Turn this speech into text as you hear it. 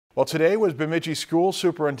Well, today was Bemidji School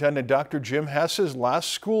Superintendent Dr. Jim Hess's last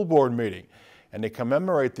school board meeting, and to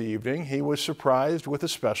commemorate the evening, he was surprised with a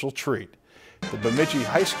special treat. The Bemidji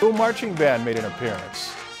High School Marching Band made an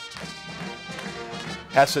appearance.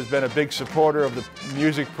 Hess has been a big supporter of the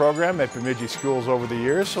music program at Bemidji schools over the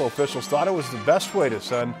years, so officials thought it was the best way to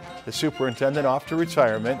send the superintendent off to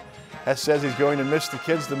retirement. Hess says he's going to miss the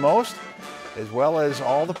kids the most, as well as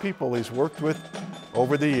all the people he's worked with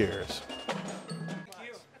over the years.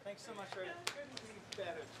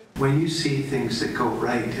 When you see things that go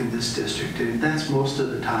right in this district, and that's most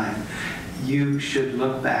of the time, you should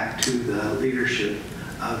look back to the leadership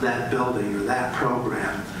of that building or that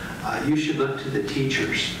program. You should look to the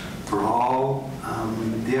teachers for all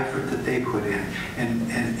the effort that they put in.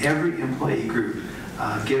 And every employee group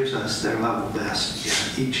gives us their level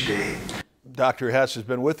best each day. Dr. Hess has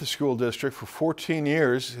been with the school district for 14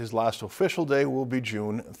 years. His last official day will be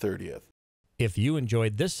June 30th. If you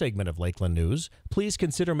enjoyed this segment of Lakeland News, please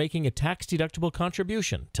consider making a tax-deductible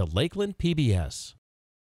contribution to Lakeland PBS.